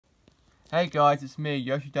Hey guys, it's me,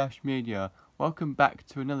 Yoshi Media. Welcome back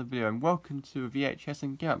to another video and welcome to a VHS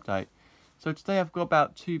and game update. So today I've got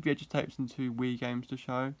about 2 VHS tapes and 2 Wii games to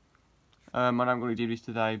show. I don't really do these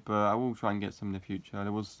today, but I will try and get some in the future.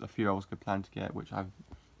 There was a few I was going to plan to get, which I haven't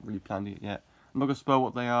really planned it yet. I'm not going to spoil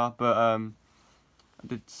what they are, but I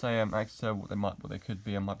did say I said what they could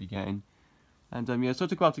be, I might be getting. And yeah, so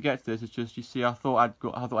to go out to get to this, it's just, you see, I thought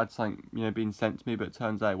I'd something, been sent to me, but it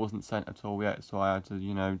turns out it wasn't sent at all yet, so I had to,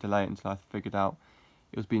 delay it until I figured out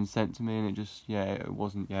it was being sent to me, and it just, yeah, it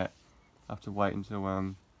wasn't yet. I have to wait until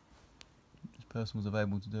this person was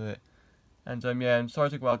available to do it. And yeah, I'm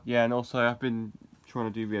sorry to go out, yeah, and also I've been trying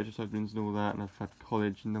to do VHS openings and all that, and I've had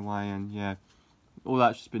college in the way, and yeah, all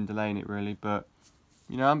that's just been delaying it really, but,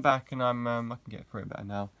 I'm back, and I can get through it better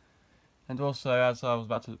now. And also, as I was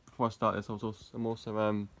about to, before I start this, I'm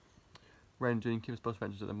also rendering Kim's Boss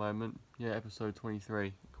Ventures at the moment. Yeah, episode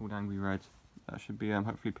 23, called Angry Red. That should be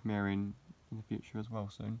hopefully premiering in the future as well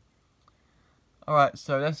soon. Alright,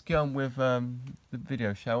 so let's get on with the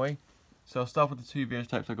video, shall we? So I'll start with the 2 VHS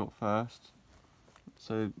tapes I got first.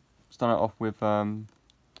 So, start off with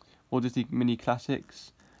Walt Disney Mini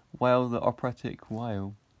Classics, Whale the Operatic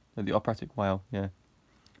Whale. No, the Operatic Whale, yeah.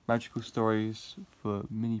 Magical Stories for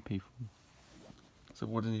Mini People. So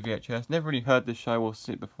Walt Disney VHS. Never really heard this show or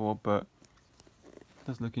seen it before, but it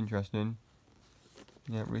does look interesting.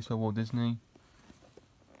 Yeah, released by Walt Disney.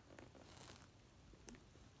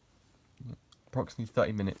 Yeah, approximately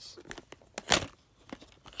 30 minutes.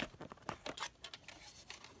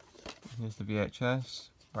 Here's the VHS,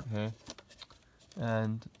 right here.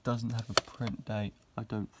 And it doesn't have a print date, I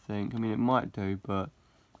don't think. I mean, it might do, but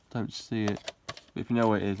I don't see it. But if you know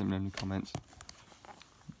what it is, let me know in the comments.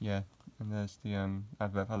 Yeah. And there's the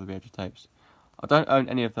advert for other VHS tapes. I don't own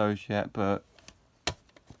any of those yet, but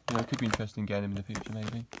it could be interesting getting them in the future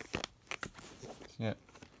maybe. So, yeah.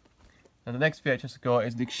 And the next VHS I got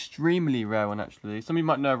is an extremely rare one actually. Some of you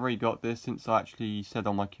might know I've already got this since I actually said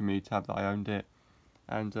on my community tab that I owned it.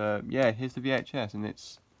 And yeah, here's the VHS, and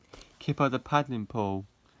it's Kipper the Paddling Pool.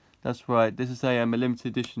 That's right. This is a limited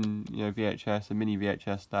edition, VHS, a mini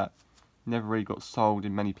VHS that never really got sold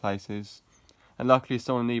in many places. And luckily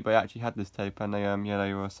someone on eBay actually had this tape, and they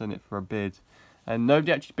were selling it for a bid. And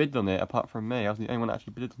nobody actually bid on it apart from me. I was the only one that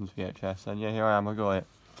actually bid on this VHS, and yeah, here I am, I got it.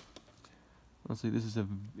 Honestly, this is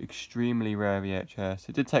an extremely rare VHS.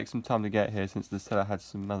 It did take some time to get here since the seller had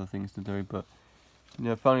some other things to do, but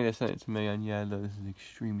finally they sent it to me, and yeah, look, this is an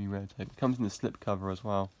extremely rare tape. It comes in the slipcover as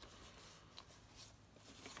well.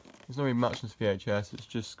 There's not really much in this VHS, it's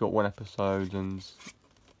just got one episode and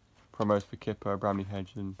promos for Kipper, Bramley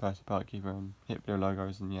Hedge and Percy Parkkeeper and hit video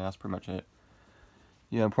logos, and yeah, that's pretty much it.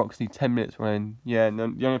 Yeah, approximately 10 minutes running. Yeah, and the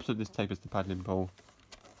only episode of this tape is the paddling pool.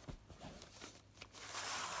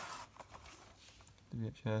 The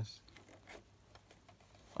VHS.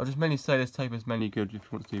 I'll just mainly say this tape is mainly good if you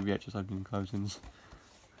want to do VHS opening and closings.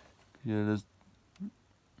 Yeah, there's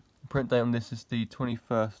the print date on this is the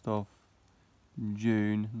 21st of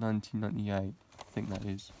June 1998. I think that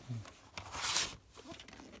is.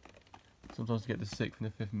 Sometimes I get the 6th and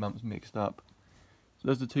the 5th months mixed up. So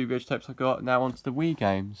those are the 2 VHS tapes I got. Now onto the Wii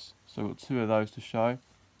games. So I've got 2 of those to show.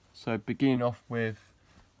 So beginning off with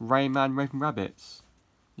Rayman Raving Rabbids.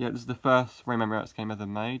 Yeah, this is the first Rayman Rabbids game ever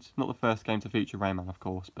made. Not the first game to feature Rayman, of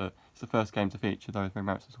course, but it's the first game to feature those Rayman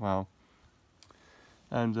Rabbids as well.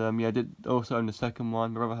 And yeah, I did also own the second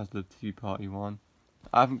one. My brother has the TV Party one.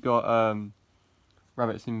 I haven't got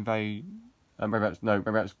Rabbids Invade.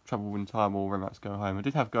 Rabbids Trouble in Time or Rabbids Go Home. I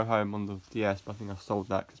did have Go Home on the DS, but I think I sold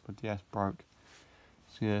that because my DS broke.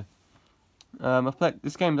 So yeah, I played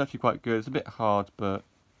this game is actually quite good. It's a bit hard, but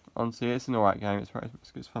honestly, it's an alright game. It's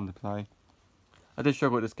fun to play. I did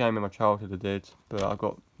struggle with this game in my childhood. I did, but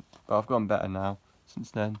I've gotten better now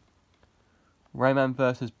since then. Rayman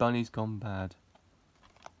vs Bunny's Gone Bad.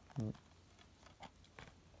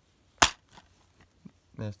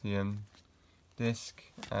 There's the disc,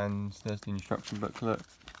 and there's the instruction booklet,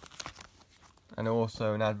 and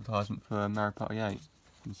also an advertisement for Mario Party 8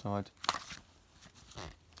 inside.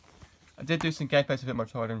 I did do some gameplay of it in my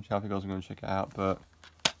childhood channel. I think I was going to check it out, but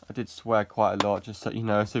I did swear quite a lot, just so you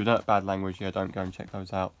know. So if you don't have bad language, yeah, don't go and check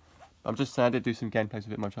those out. But I'm just saying I did do some gameplays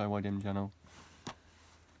of it in my childhood channel.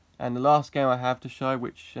 And the last game I have to show,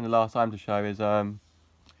 and the last time to show, is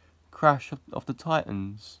Crash of the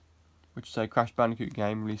Titans, which is a Crash Bandicoot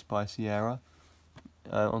game released by Sierra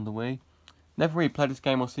on the Wii. Never really played this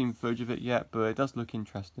game or seen footage of it yet, but it does look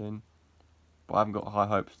interesting. But I haven't got high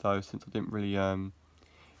hopes though, since I didn't really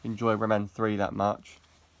enjoy Rayman 3 that much.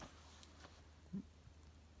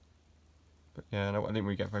 But yeah, I didn't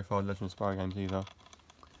really get very far with Legend of Spyro games either.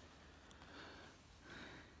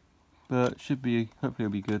 but should be, hopefully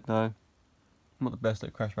it'll be good though. I'm not the best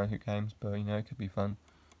at Crash Bandicoot games, but you know, it could be fun.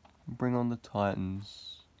 Bring on the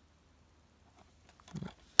Titans.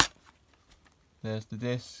 There's the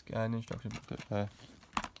disc and instruction booklet there.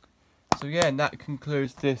 So yeah, and that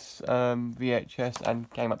concludes this VHS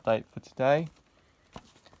and game update for today.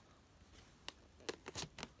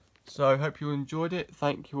 So I hope you enjoyed it.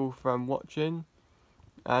 Thank you all for watching,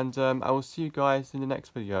 and I will see you guys in the next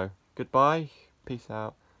video. Goodbye, peace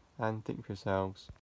out, and think for yourselves.